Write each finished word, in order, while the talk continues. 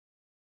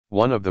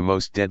One of the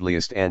most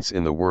deadliest ants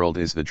in the world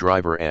is the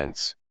driver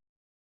ants.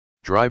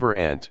 Driver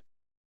ant.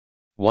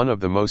 One of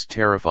the most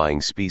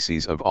terrifying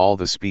species of all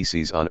the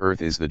species on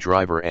Earth is the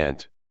driver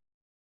ant.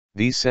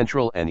 These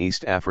Central and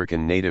East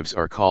African natives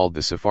are called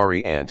the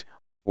safari ant,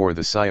 or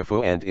the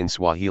Siafo ant in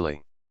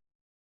Swahili.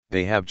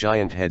 They have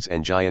giant heads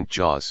and giant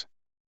jaws.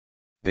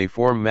 They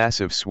form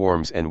massive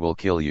swarms and will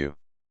kill you.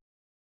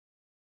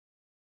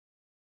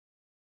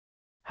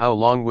 How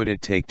long would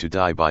it take to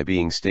die by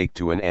being staked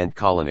to an ant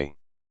colony?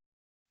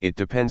 It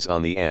depends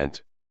on the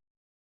ant.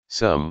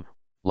 Some,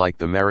 like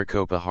the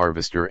Maricopa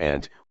harvester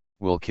ant,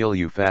 will kill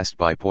you fast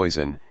by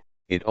poison.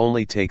 It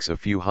only takes a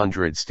few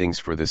hundred stings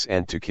for this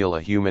ant to kill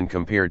a human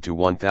compared to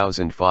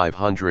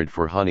 1,500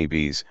 for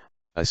honeybees,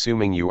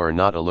 assuming you are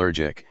not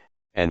allergic,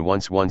 and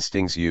once one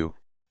stings you,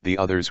 the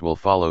others will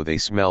follow. They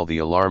smell the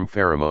alarm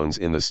pheromones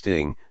in the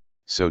sting,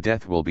 so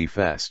death will be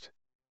fast.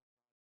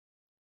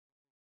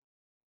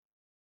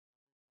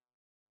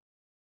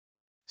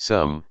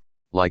 Some,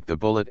 like the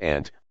bullet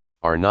ant,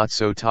 are not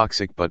so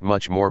toxic but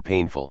much more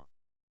painful.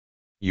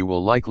 You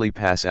will likely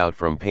pass out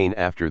from pain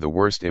after the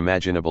worst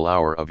imaginable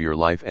hour of your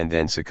life and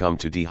then succumb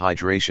to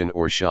dehydration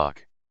or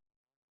shock.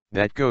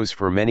 That goes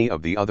for many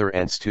of the other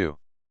ants too.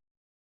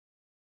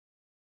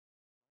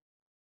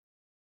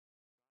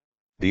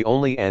 The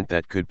only ant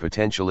that could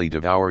potentially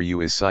devour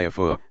you is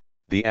Siafo,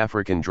 the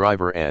African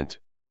driver ant.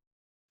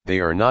 They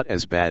are not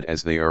as bad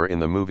as they are in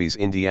the movies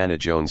Indiana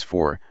Jones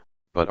 4,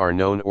 but are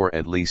known or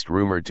at least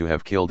rumored to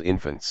have killed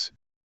infants.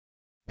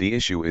 The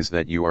issue is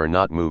that you are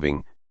not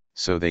moving,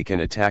 so they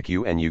can attack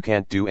you and you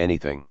can't do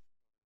anything.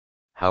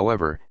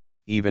 However,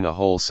 even a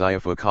whole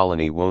Siafo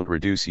colony won't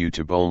reduce you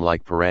to bone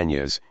like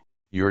piranhas.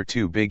 You're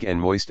too big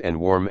and moist and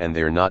warm and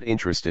they're not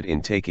interested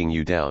in taking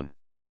you down.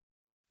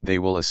 They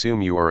will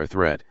assume you are a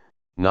threat,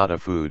 not a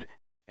food,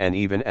 and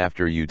even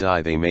after you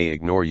die they may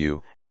ignore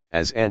you,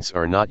 as ants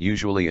are not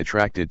usually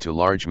attracted to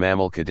large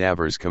mammal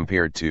cadavers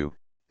compared to,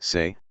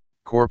 say,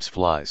 corpse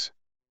flies.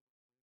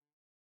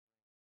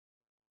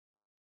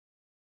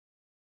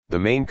 The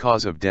main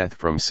cause of death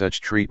from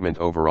such treatment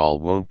overall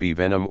won't be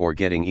venom or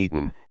getting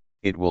eaten,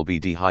 it will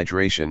be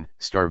dehydration,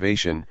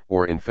 starvation,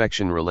 or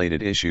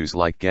infection-related issues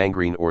like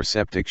gangrene or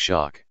septic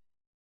shock.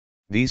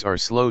 These are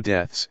slow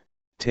deaths,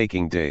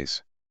 taking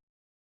days.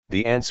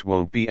 The ants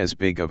won't be as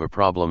big of a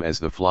problem as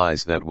the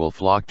flies that will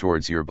flock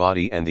towards your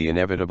body and the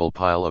inevitable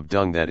pile of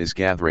dung that is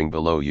gathering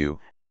below you,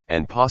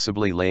 and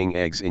possibly laying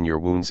eggs in your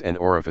wounds and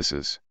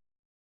orifices.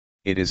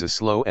 It is a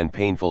slow and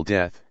painful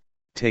death,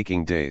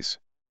 taking days.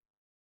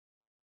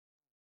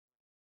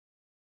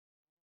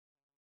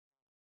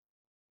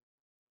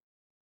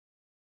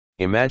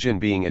 Imagine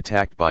being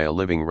attacked by a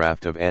living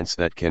raft of ants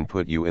that can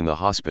put you in the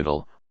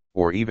hospital,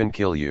 or even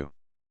kill you.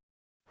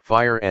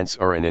 Fire ants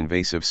are an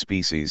invasive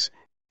species,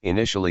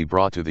 initially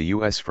brought to the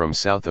US from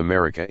South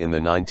America in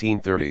the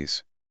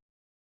 1930s.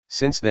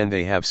 Since then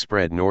they have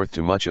spread north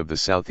to much of the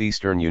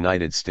southeastern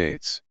United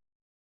States.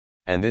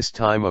 And this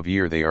time of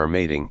year they are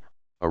mating,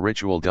 a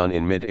ritual done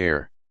in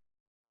mid-air.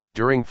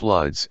 During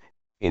floods,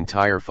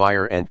 entire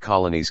fire ant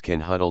colonies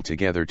can huddle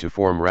together to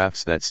form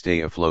rafts that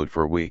stay afloat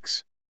for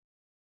weeks.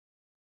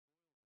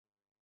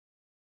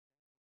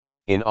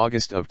 In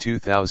August of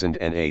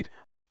 2008,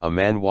 a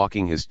man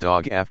walking his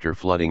dog after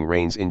flooding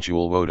rains in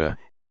Jewelwood,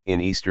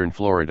 in eastern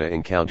Florida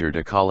encountered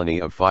a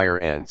colony of fire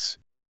ants.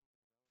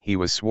 He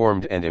was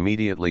swarmed and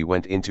immediately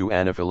went into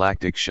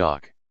anaphylactic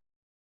shock.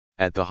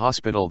 At the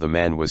hospital the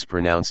man was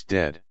pronounced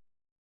dead.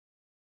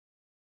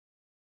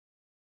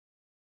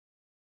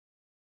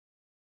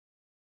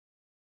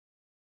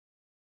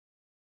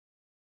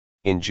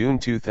 In June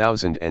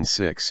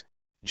 2006,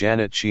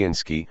 Janet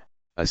Chiansky,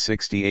 a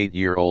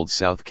 68-year-old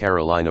South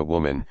Carolina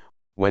woman,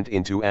 went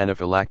into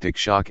anaphylactic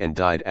shock and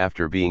died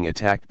after being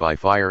attacked by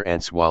fire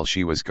ants while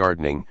she was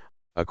gardening,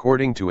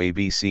 according to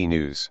ABC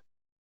News.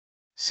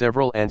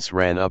 Several ants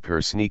ran up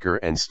her sneaker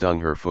and stung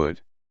her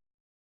foot.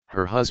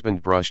 Her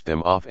husband brushed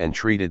them off and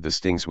treated the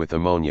stings with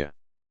ammonia.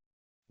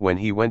 When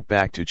he went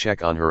back to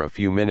check on her a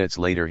few minutes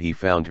later he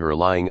found her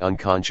lying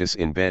unconscious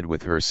in bed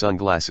with her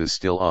sunglasses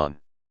still on.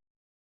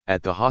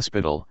 At the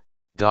hospital,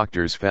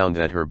 doctors found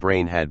that her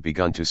brain had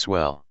begun to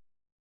swell.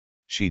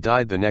 She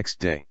died the next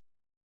day.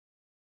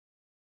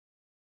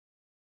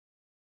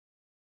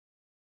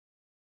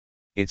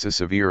 It's a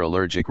severe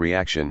allergic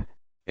reaction,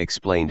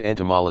 explained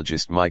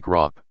entomologist Mike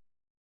Ropp.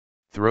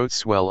 Throats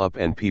swell up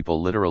and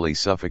people literally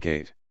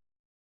suffocate.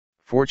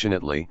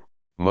 Fortunately,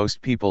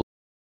 most people.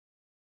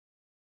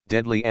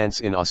 Deadly ants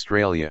in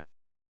Australia.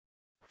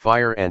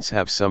 Fire ants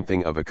have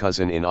something of a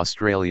cousin in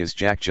Australia's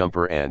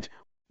jackjumper ant,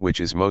 which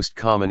is most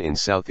common in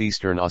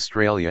southeastern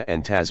Australia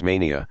and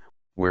Tasmania,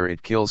 where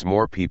it kills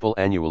more people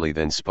annually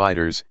than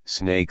spiders,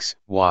 snakes,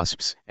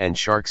 wasps, and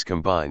sharks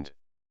combined.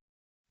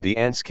 The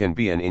ants can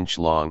be an inch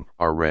long,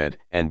 are red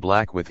and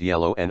black with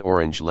yellow and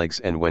orange legs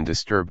and when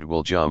disturbed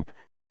will jump,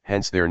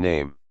 hence their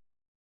name.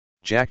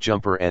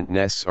 Jackjumper ant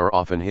nests are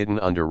often hidden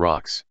under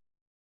rocks.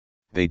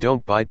 They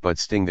don't bite but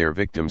sting their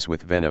victims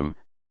with venom,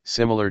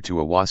 similar to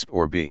a wasp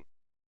or bee.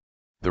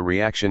 The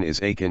reaction is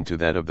akin to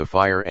that of the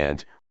fire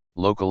ant,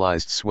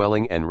 localized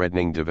swelling and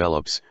reddening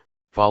develops,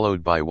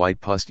 followed by white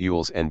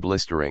pustules and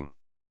blistering.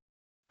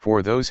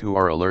 For those who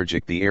are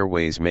allergic, the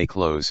airways may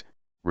close,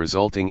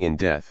 resulting in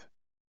death.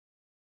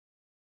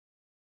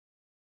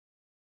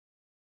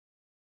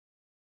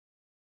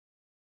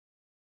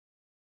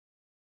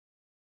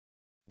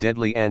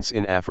 Deadly ants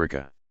in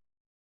Africa.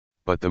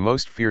 But the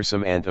most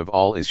fearsome ant of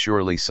all is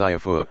surely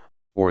Syaphua,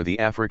 or the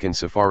African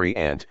safari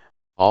ant,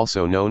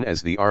 also known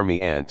as the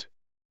army ant.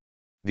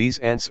 These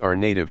ants are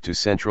native to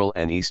Central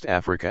and East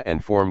Africa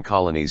and form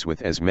colonies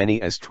with as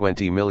many as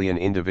 20 million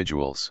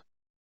individuals.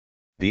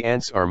 The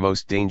ants are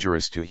most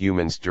dangerous to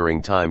humans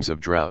during times of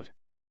drought.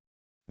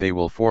 They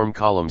will form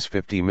columns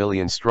 50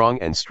 million strong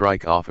and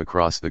strike off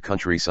across the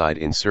countryside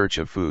in search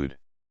of food.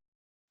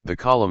 The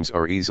columns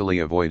are easily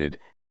avoided,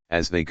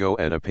 as they go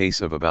at a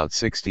pace of about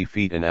 60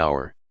 feet an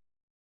hour.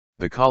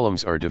 The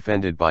columns are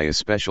defended by a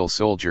special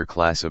soldier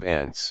class of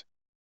ants.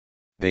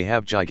 They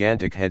have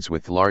gigantic heads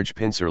with large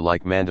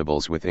pincer-like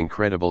mandibles with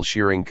incredible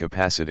shearing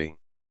capacity.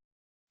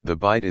 The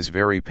bite is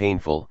very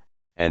painful,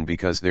 and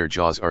because their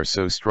jaws are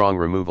so strong,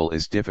 removal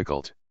is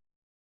difficult.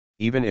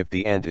 Even if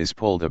the ant is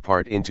pulled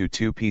apart into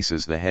two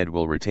pieces, the head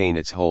will retain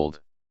its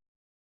hold.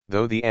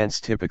 Though the ants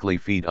typically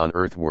feed on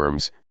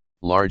earthworms,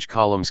 large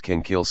columns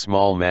can kill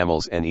small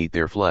mammals and eat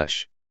their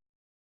flesh.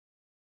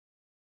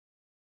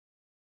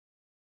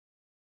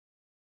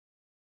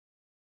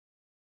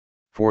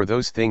 For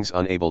those things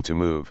unable to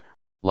move,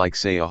 like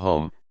say a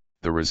home,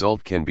 the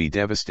result can be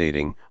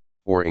devastating,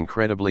 or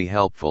incredibly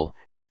helpful,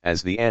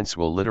 as the ants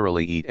will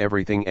literally eat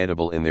everything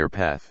edible in their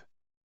path.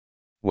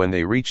 When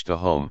they reached a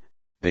home,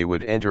 they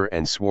would enter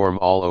and swarm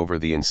all over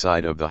the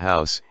inside of the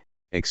house,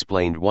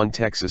 explained one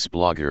Texas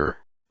blogger,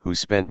 who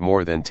spent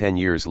more than 10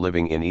 years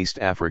living in East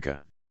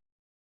Africa.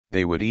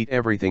 They would eat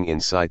everything in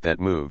sight that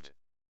moved.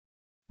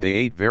 They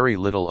ate very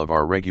little of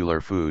our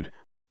regular food,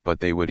 but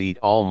they would eat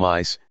all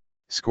mice,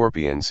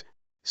 scorpions,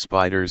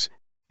 spiders,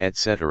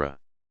 etc.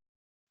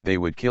 They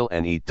would kill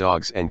and eat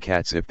dogs and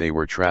cats if they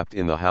were trapped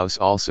in the house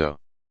also.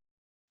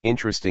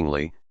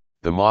 Interestingly,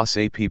 the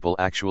Maasai people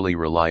actually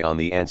rely on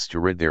the ants to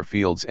rid their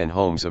fields and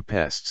homes of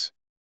pests.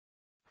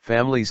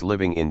 Families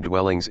living in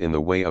dwellings in the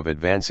way of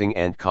advancing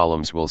ant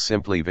columns will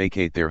simply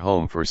vacate their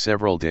home for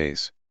several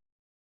days.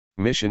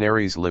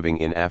 Missionaries living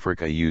in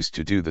Africa used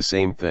to do the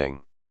same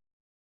thing.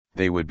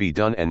 They would be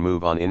done and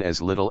move on in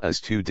as little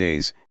as 2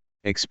 days,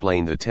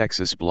 explained the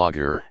Texas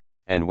blogger,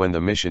 and when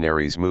the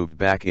missionaries moved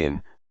back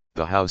in,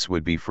 the house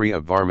would be free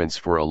of varmints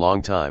for a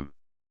long time.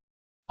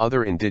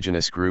 Other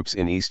indigenous groups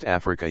in East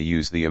Africa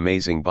use the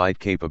amazing bite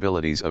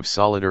capabilities of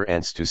solitaire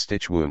ants to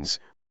stitch wounds,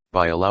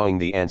 by allowing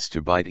the ants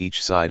to bite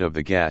each side of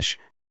the gash,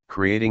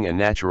 creating a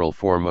natural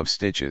form of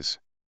stitches.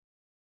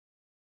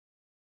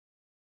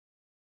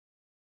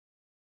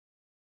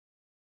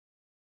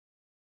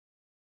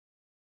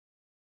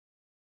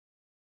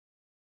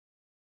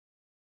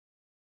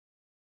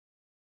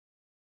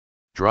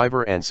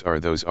 Driver ants are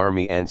those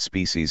army ant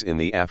species in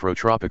the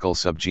Afrotropical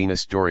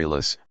subgenus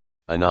Dorylus,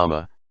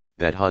 Anama,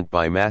 that hunt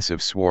by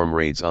massive swarm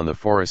raids on the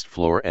forest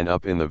floor and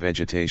up in the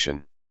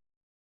vegetation.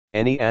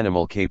 Any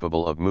animal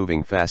capable of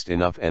moving fast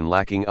enough and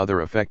lacking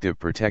other effective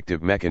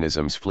protective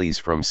mechanisms flees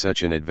from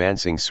such an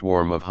advancing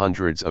swarm of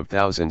hundreds of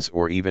thousands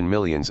or even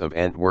millions of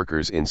ant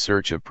workers in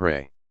search of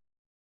prey.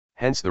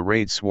 Hence the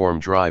raid swarm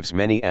drives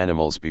many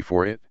animals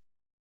before it.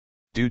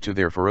 Due to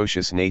their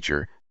ferocious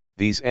nature,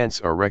 these ants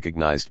are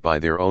recognized by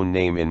their own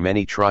name in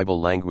many tribal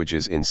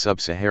languages in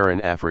sub-Saharan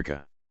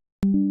Africa.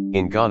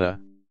 In Ghana,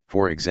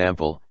 for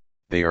example,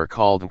 they are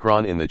called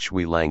Nkran in the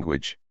Chui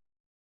language.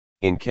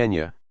 In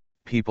Kenya,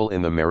 people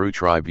in the Meru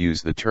tribe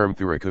use the term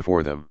Thurika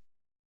for them.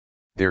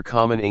 Their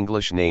common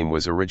English name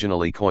was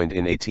originally coined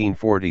in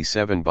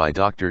 1847 by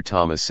Dr.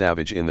 Thomas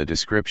Savage in the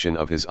description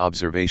of his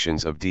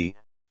observations of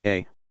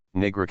D.A.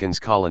 nigricans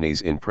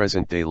colonies in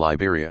present-day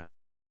Liberia.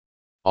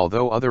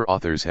 Although other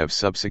authors have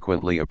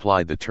subsequently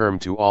applied the term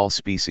to all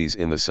species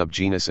in the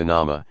subgenus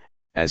Anama,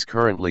 as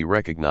currently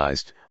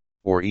recognized,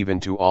 or even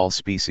to all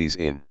species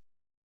in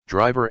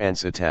driver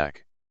ants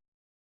attack.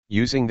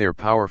 Using their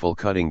powerful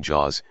cutting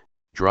jaws,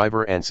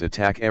 driver ants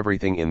attack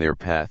everything in their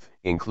path,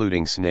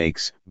 including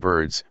snakes,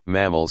 birds,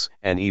 mammals,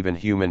 and even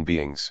human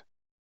beings.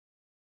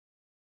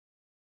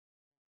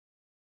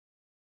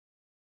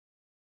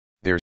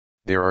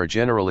 There are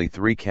generally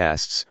 3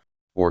 castes,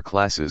 or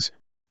classes,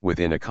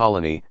 within a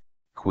colony: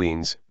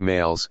 queens,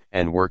 males,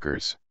 and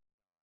workers.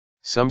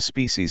 Some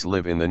species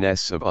live in the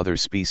nests of other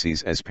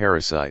species as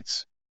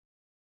parasites.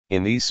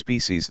 In these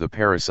species the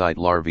parasite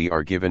larvae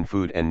are given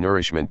food and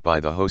nourishment by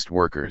the host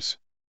workers.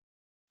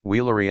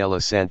 Wheeleriella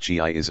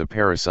sanchii is a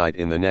parasite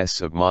in the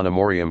nests of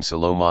Monomorium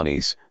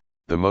salomonis,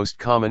 the most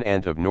common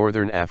ant of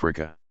northern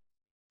Africa.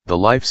 The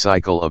life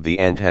cycle of the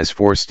ant has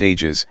 4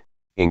 stages,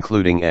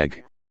 including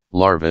egg,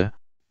 larva,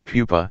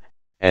 pupa,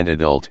 and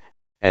adult,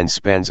 and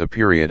spans a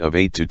period of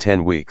 8 to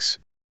 10 weeks.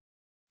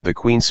 The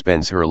queen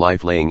spends her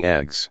life laying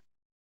eggs.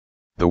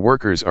 The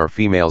workers are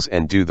females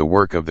and do the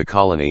work of the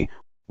colony,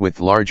 with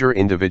larger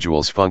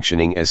individuals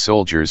functioning as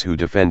soldiers who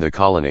defend the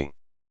colony.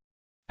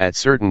 At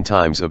certain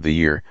times of the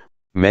year,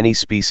 Many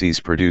species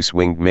produce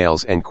winged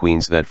males and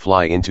queens that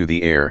fly into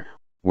the air,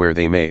 where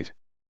they mate.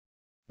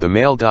 The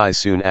male dies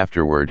soon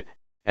afterward,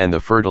 and the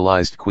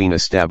fertilized queen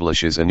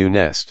establishes a new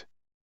nest.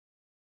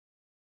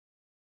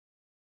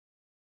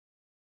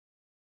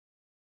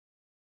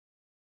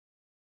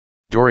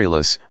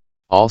 Dorylus,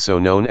 also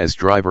known as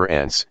driver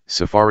ants,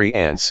 safari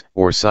ants,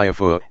 or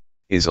Saiafu,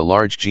 is a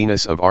large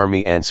genus of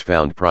army ants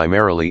found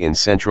primarily in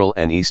Central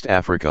and East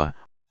Africa,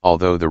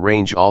 although the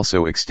range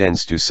also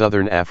extends to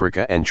southern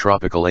Africa and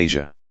tropical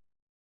Asia.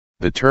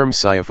 The term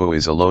Saiafu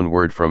is a loan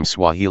word from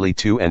Swahili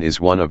too and is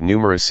one of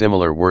numerous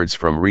similar words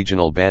from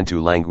regional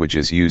Bantu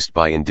languages used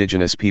by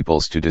indigenous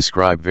peoples to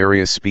describe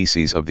various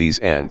species of these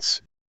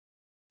ants.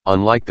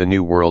 Unlike the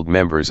New World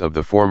members of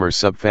the former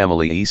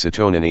subfamily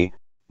Esotonini,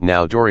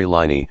 now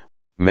Dorylini,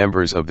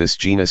 members of this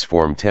genus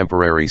form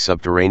temporary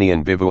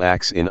subterranean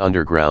bivouacs in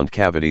underground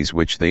cavities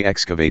which they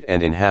excavate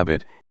and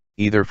inhabit,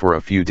 either for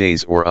a few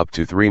days or up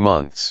to 3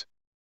 months.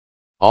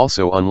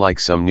 Also, unlike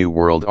some New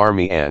World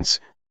army ants,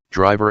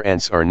 driver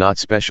ants are not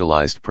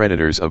specialized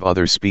predators of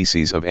other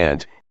species of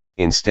ant,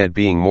 instead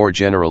being more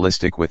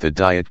generalistic with a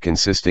diet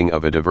consisting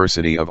of a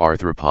diversity of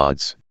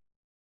arthropods.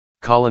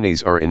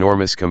 Colonies are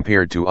enormous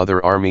compared to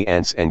other army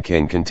ants and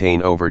can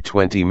contain over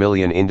 20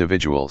 million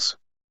individuals.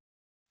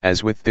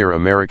 As with their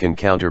American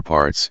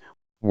counterparts,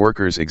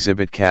 workers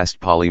exhibit caste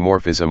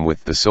polymorphism,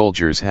 with the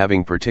soldiers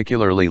having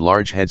particularly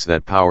large heads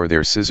that power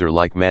their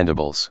scissor-like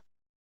mandibles.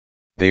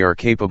 They are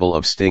capable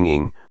of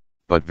stinging,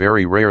 but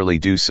very rarely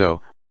do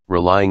so,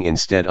 relying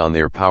instead on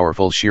their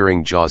powerful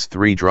shearing jaws.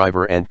 3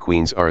 driver ant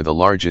queens are the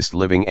largest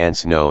living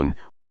ants known,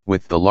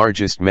 with the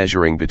largest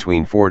measuring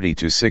between 40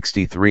 to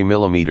 63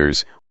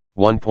 millimeters,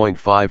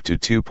 1.5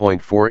 to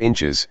 2.4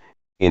 inches,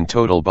 in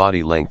total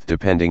body length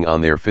depending on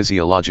their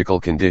physiological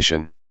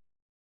condition.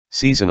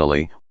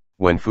 Seasonally,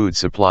 when food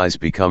supplies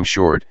become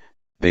short,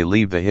 they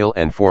leave the hill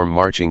and form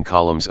marching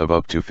columns of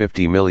up to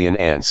 50 million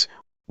ants,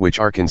 which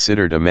are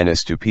considered a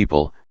menace to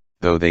people,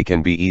 though they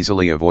can be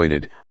easily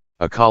avoided.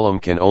 A column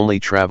can only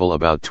travel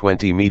about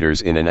 20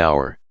 meters in an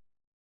hour.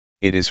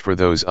 It is for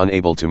those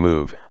unable to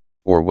move,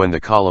 or when the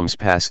columns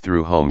pass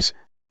through homes,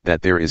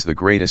 that there is the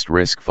greatest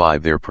risk.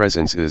 5. Their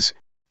presence is,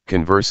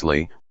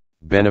 conversely,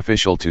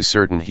 beneficial to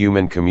certain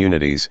human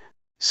communities,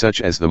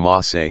 such as the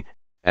Maasai,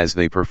 as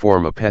they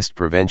perform a pest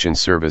prevention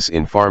service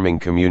in farming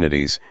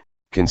communities,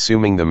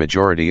 consuming the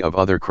majority of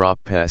other crop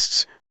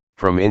pests,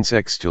 from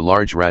insects to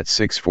large rats.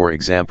 6. For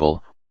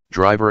example,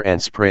 driver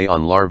ants prey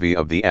on larvae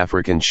of the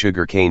African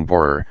sugarcane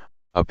borer,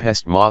 a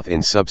pest moth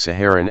in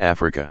sub-Saharan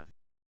Africa.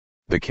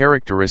 The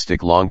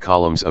characteristic long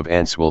columns of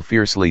ants will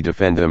fiercely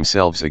defend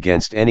themselves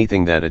against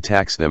anything that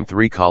attacks them.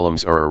 3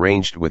 columns are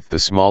arranged with the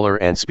smaller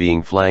ants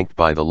being flanked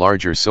by the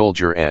larger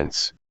soldier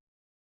ants.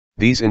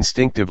 These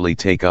instinctively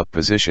take up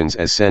positions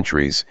as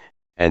sentries,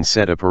 and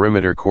set a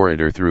perimeter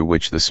corridor through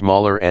which the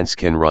smaller ants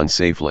can run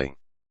safely.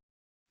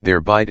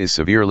 Their bite is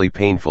severely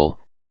painful,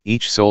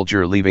 each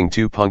soldier leaving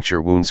 2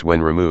 puncture wounds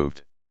when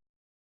removed.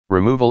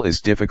 Removal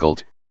is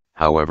difficult,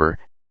 however,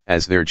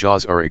 as their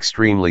jaws are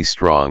extremely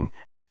strong,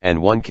 and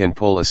one can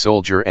pull a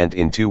soldier ant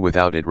in 2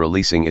 without it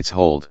releasing its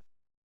hold.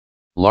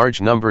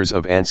 Large numbers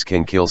of ants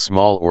can kill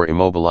small or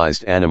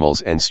immobilized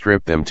animals and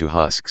strip them to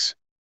husks.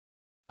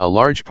 A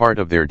large part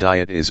of their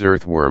diet is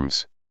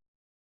earthworms.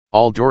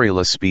 All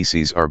Dorylus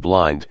species are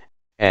blind,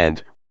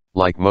 and,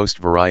 like most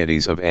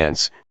varieties of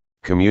ants,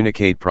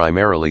 communicate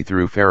primarily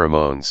through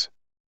pheromones.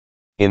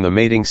 In the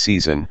mating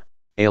season,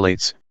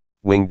 alates,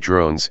 winged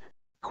drones,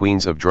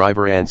 queens of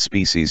driver ant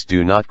species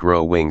do not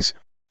grow wings,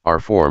 are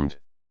formed.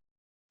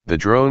 The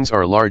drones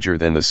are larger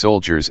than the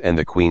soldiers and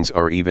the queens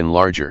are even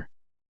larger.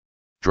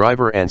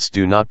 Driver ants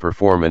do not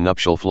perform a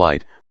nuptial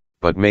flight,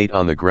 but mate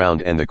on the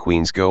ground and the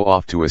queens go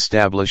off to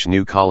establish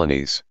new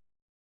colonies.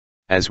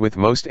 As with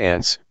most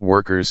ants,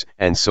 workers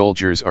and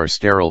soldiers are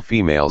sterile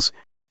females,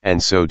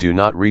 and so do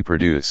not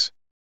reproduce.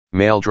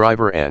 Male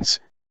driver ants,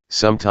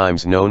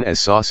 sometimes known as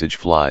sausage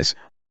flies,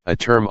 a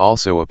term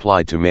also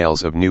applied to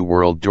males of New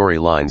World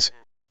dorylines,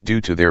 due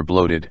to their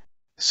bloated,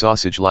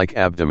 sausage-like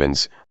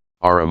abdomens,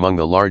 are among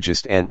the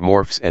largest ant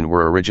morphs and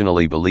were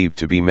originally believed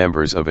to be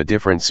members of a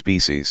different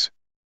species.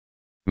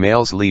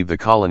 Males leave the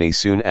colony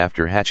soon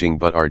after hatching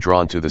but are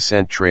drawn to the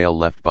scent trail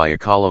left by a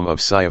column of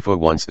Saiafu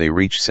once they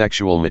reach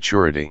sexual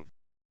maturity.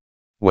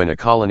 When a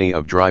colony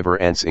of driver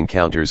ants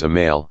encounters a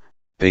male,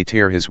 they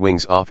tear his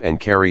wings off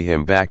and carry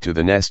him back to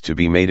the nest to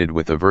be mated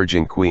with a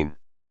virgin queen.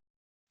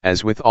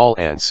 As with all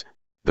ants,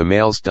 the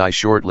males die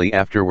shortly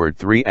afterward.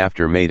 3.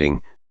 After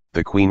mating,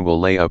 the queen will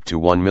lay up to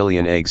 1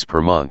 million eggs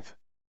per month.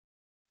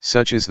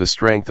 Such is the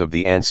strength of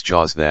the ant's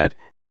jaws that,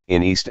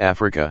 in East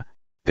Africa,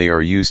 they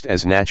are used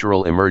as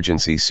natural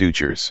emergency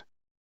sutures.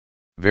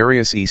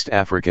 Various East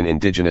African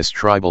indigenous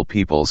tribal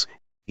peoples,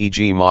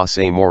 e.g.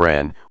 Maasai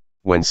Moran,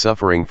 when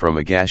suffering from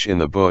a gash in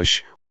the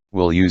bush,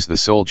 will use the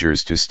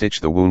soldiers to stitch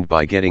the wound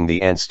by getting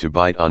the ants to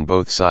bite on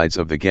both sides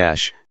of the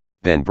gash,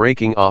 then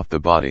breaking off the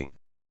body.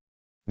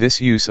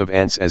 This use of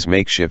ants as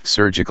makeshift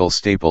surgical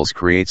staples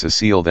creates a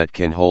seal that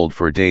can hold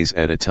for days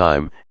at a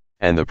time,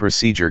 and the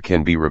procedure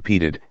can be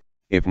repeated,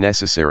 if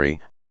necessary,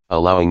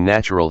 allowing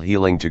natural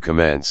healing to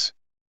commence.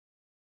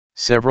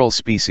 Several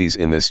species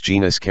in this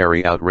genus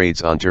carry out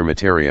raids on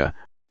termitaria,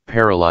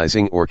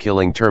 paralyzing or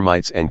killing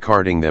termites and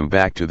carting them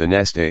back to the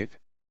nestate.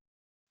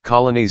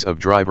 Colonies of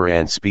driver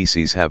ant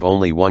species have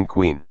only one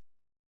queen.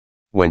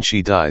 When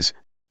she dies,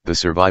 the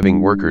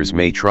surviving workers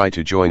may try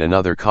to join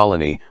another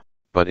colony,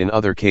 but in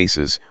other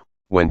cases,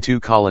 when two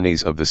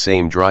colonies of the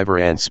same driver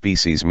ant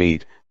species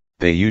meet,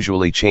 they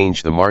usually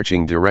change the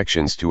marching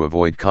directions to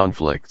avoid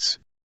conflicts.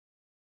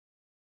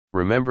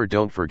 Remember,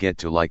 don't forget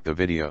to like the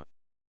video.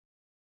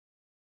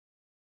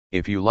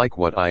 If you like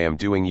what I am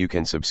doing, you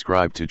can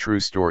subscribe to True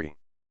Story.